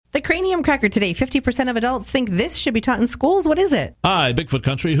Cranium Cracker today. 50% of adults think this should be taught in schools. What is it? Hi, Bigfoot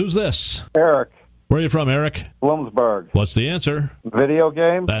Country. Who's this? Eric. Where are you from, Eric? Bloomsburg. What's the answer? Video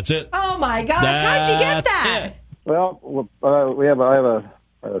game? That's it. Oh, my gosh. How'd you get that? It. Well, I have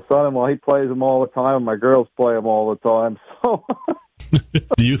a son-in-law. He plays them all the time, and my girls play them all the time. So,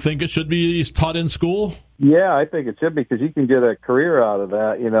 Do you think it should be taught in school? yeah, I think it should be, because you can get a career out of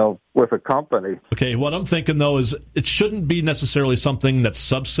that, with a company. Okay, what I'm thinking, though, is it shouldn't be necessarily something that's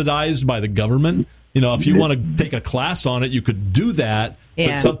subsidized by the government. If you want to take a class on it, you could do that,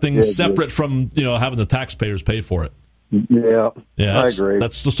 but something separate from, having the taxpayers pay for it. Yeah, I agree.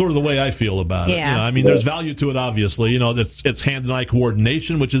 That's sort of the way I feel about it. There's value to it, obviously. It's hand and eye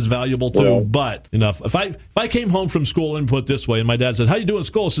coordination, which is valuable too. Yeah. But if I came home from school and put it this way, and my dad said, "How you doing in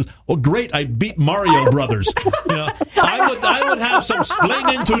school?" He says, "Oh, great! I beat Mario Brothers." I would have some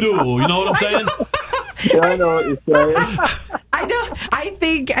splaining to do. You know what I'm saying? Yeah, I know what you're saying.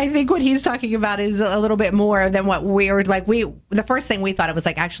 I think what he's talking about is a little bit more than what we're like. The first thing we thought it was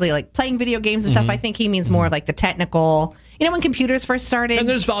actually playing video games and stuff. I think he means more like the technical. When computers first started, and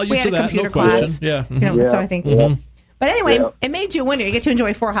there's value we had to a that, computer no question. class. Yeah. So I think. But anyway, it made you a winner. You get to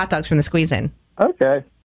enjoy 4 hot dogs from the Squeeze In. Okay.